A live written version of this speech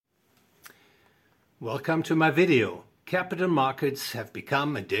Welcome to my video. Capital markets have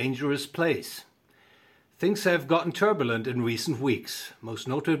become a dangerous place. Things have gotten turbulent in recent weeks. Most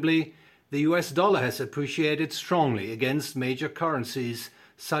notably, the US dollar has appreciated strongly against major currencies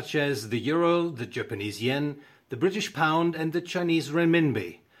such as the euro, the Japanese yen, the British pound and the Chinese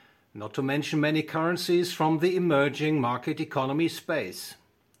renminbi, not to mention many currencies from the emerging market economy space.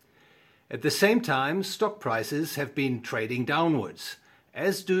 At the same time, stock prices have been trading downwards,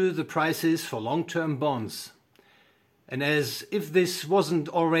 as do the prices for long-term bonds. And as if this wasn't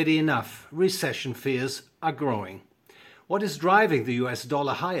already enough, recession fears are growing. What is driving the US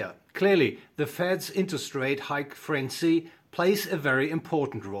dollar higher? Clearly, the Fed's interest rate hike frenzy plays a very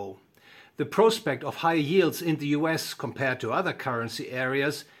important role. The prospect of higher yields in the US compared to other currency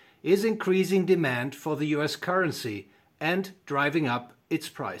areas is increasing demand for the US currency and driving up its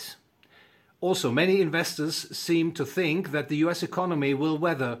price. Also, many investors seem to think that the US economy will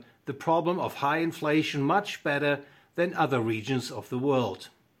weather the problem of high inflation much better than other regions of the world.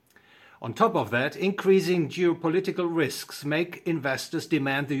 On top of that, increasing geopolitical risks make investors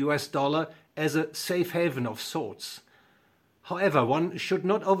demand the US dollar as a safe haven of sorts. However, one should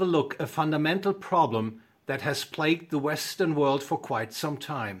not overlook a fundamental problem that has plagued the Western world for quite some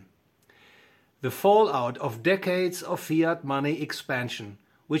time. The fallout of decades of fiat money expansion,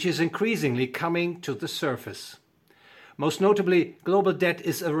 which is increasingly coming to the surface. Most notably, global debt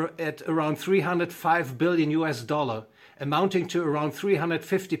is at around $305 billion US dollar, amounting to around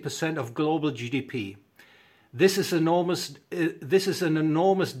 350% of global GDP. This is an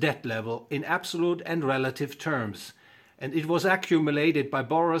enormous debt level in absolute and relative terms, and it was accumulated by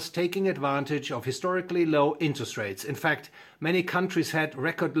borrowers taking advantage of historically low interest rates. In fact, many countries had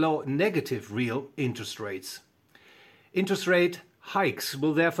record low negative real interest rates. Interest rate hikes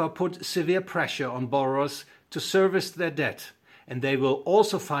will therefore put severe pressure on borrowers to service their debt, and they will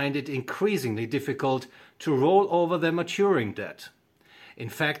also find it increasingly difficult to roll over their maturing debt. In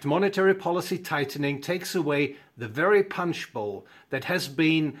fact, monetary policy tightening takes away the very punch bowl that has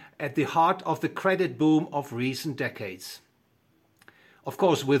been at the heart of the credit boom of recent decades. Of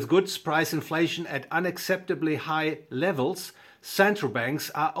course, with goods price inflation at unacceptably high levels, central banks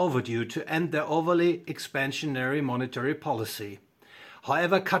are overdue to end their overly expansionary monetary policy.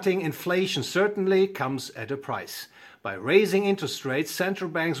 However, cutting inflation certainly comes at a price. By raising interest rates, central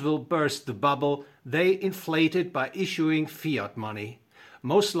banks will burst the bubble they inflated by issuing fiat money,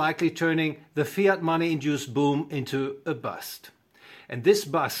 most likely turning the fiat money-induced boom into a bust. And this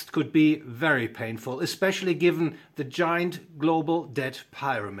bust could be very painful, especially given the giant global debt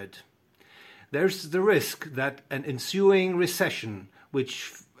pyramid. There's the risk that an ensuing recession,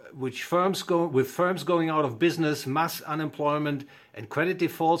 with firms going out of business, mass unemployment and credit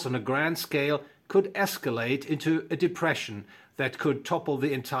defaults on a grand scale could escalate into a depression that could topple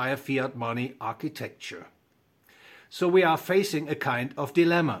the entire fiat money architecture. So we are facing a kind of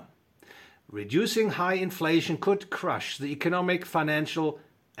dilemma. Reducing high inflation could crush the economic, financial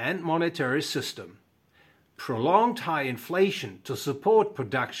and monetary system. Prolonged high inflation to support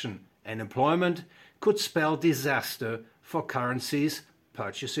production and employment could spell disaster for currencies'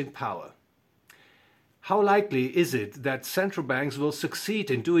 purchasing power. How likely is it that central banks will succeed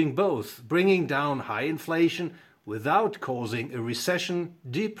in doing both, bringing down high inflation without causing a recession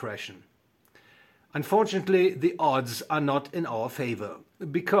depression? Unfortunately, the odds are not in our favor,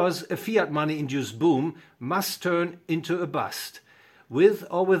 because a fiat money-induced boom must turn into a bust, with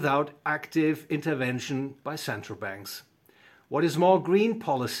or without active intervention by central banks. What is more, green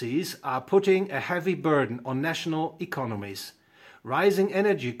policies are putting a heavy burden on national economies. Rising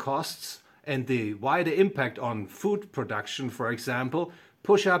energy costs and the wider impact on food production, for example,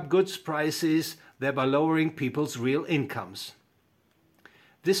 push up goods prices, thereby lowering people's real incomes.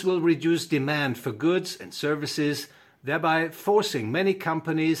 This will reduce demand for goods and services, thereby forcing many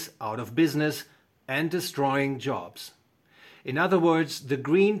companies out of business and destroying jobs. In other words, the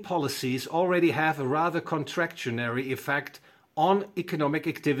green policies already have a rather contractionary effect on economic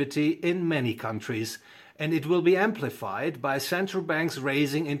activity in many countries, and it will be amplified by central banks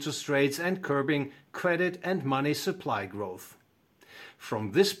raising interest rates and curbing credit and money supply growth.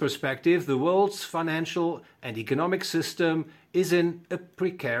 From this perspective, the world's financial and economic system is in a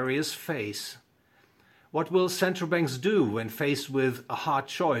precarious phase. What will central banks do when faced with a hard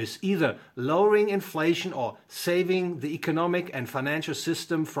choice, either lowering inflation or saving the economic and financial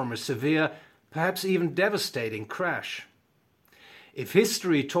system from a severe, perhaps even devastating crash? If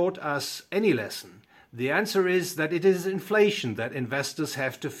history taught us any lesson, the answer is that it is inflation that investors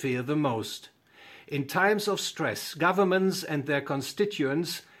have to fear the most. In times of stress, governments and their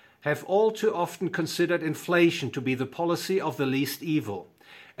constituents have all too often considered inflation to be the policy of the least evil,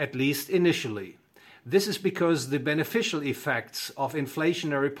 at least initially. This is because the beneficial effects of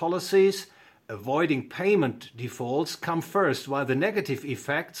inflationary policies, avoiding payment defaults, come first, while the negative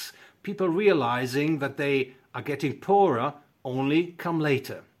effects, people realizing that they are getting poorer, only come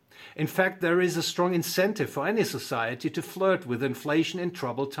later. In fact, there is a strong incentive for any society to flirt with inflation in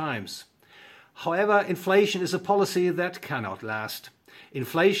troubled times. However, inflation is a policy that cannot last.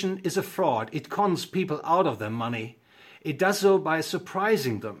 Inflation is a fraud. It cons people out of their money. It does so by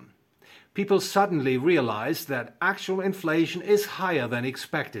surprising them. People suddenly realize that actual inflation is higher than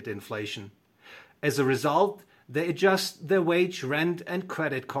expected inflation. As a result, they adjust their wage, rent and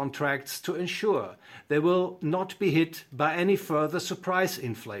credit contracts to ensure they will not be hit by any further surprise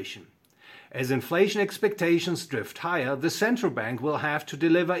inflation. As inflation expectations drift higher, the central bank will have to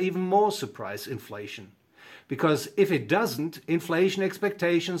deliver even more surprise inflation. Because if it doesn't, inflation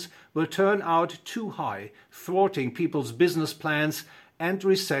expectations will turn out too high, thwarting people's business plans, and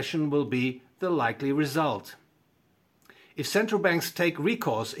recession will be the likely result. If central banks take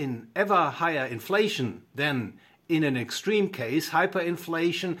recourse in ever higher inflation, then in an extreme case,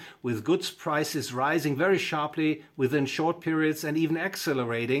 hyperinflation with goods prices rising very sharply within short periods and even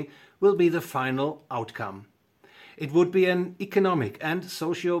accelerating will be the final outcome. It would be an economic and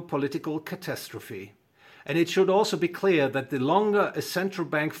socio-political catastrophe. And it should also be clear that the longer a central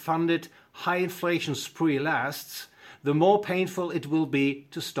bank-funded high inflation spree lasts, the more painful it will be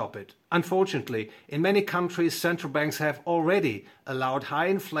to stop it. Unfortunately, in many countries, central banks have already allowed high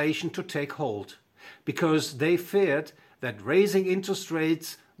inflation to take hold, because they feared that raising interest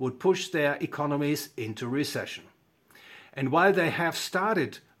rates would push their economies into recession. And while they have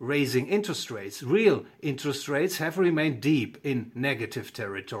started raising interest rates, real interest rates have remained deep in negative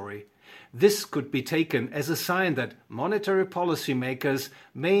territory. This could be taken as a sign that monetary policy makers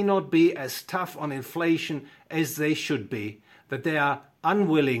may not be as tough on inflation as they should be, that they are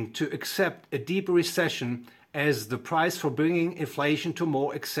unwilling to accept a deep recession as the price for bringing inflation to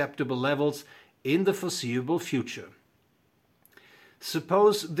more acceptable levels in the foreseeable future.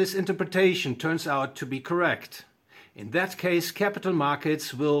 Suppose this interpretation turns out to be correct. In that case, capital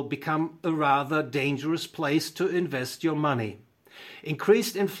markets will become a rather dangerous place to invest your money.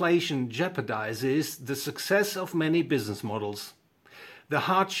 Increased inflation jeopardizes the success of many business models. The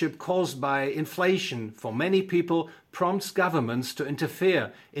hardship caused by inflation for many people prompts governments to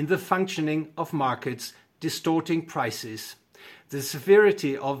interfere in the functioning of markets, distorting prices. The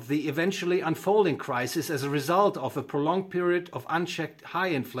severity of the eventually unfolding crisis as a result of a prolonged period of unchecked high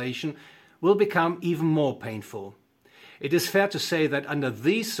inflation will become even more painful. It is fair to say that under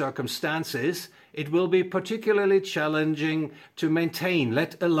these circumstances, it will be particularly challenging to maintain,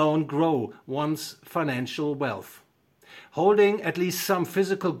 let alone grow, one's financial wealth. Holding at least some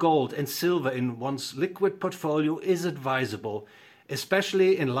physical gold and silver in one's liquid portfolio is advisable,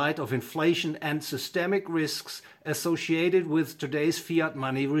 especially in light of inflation and systemic risks associated with today's fiat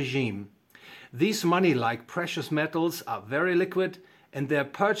money regime. These money-like precious metals are very liquid, and their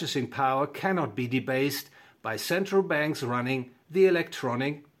purchasing power cannot be debased by central banks running the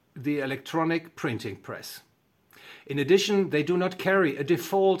electronic printing press. In addition, they do not carry a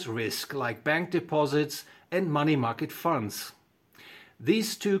default risk like bank deposits and money market funds.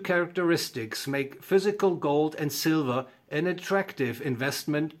 These two characteristics make physical gold and silver an attractive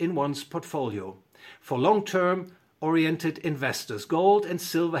investment in one's portfolio. For long-term oriented investors, gold and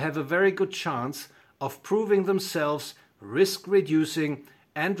silver have a very good chance of proving themselves risk-reducing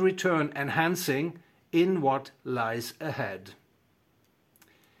and return-enhancing in what lies ahead.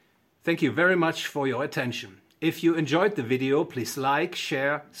 Thank you very much for your attention. If you enjoyed the video, please like,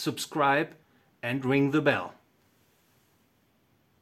 share, subscribe, and ring the bell.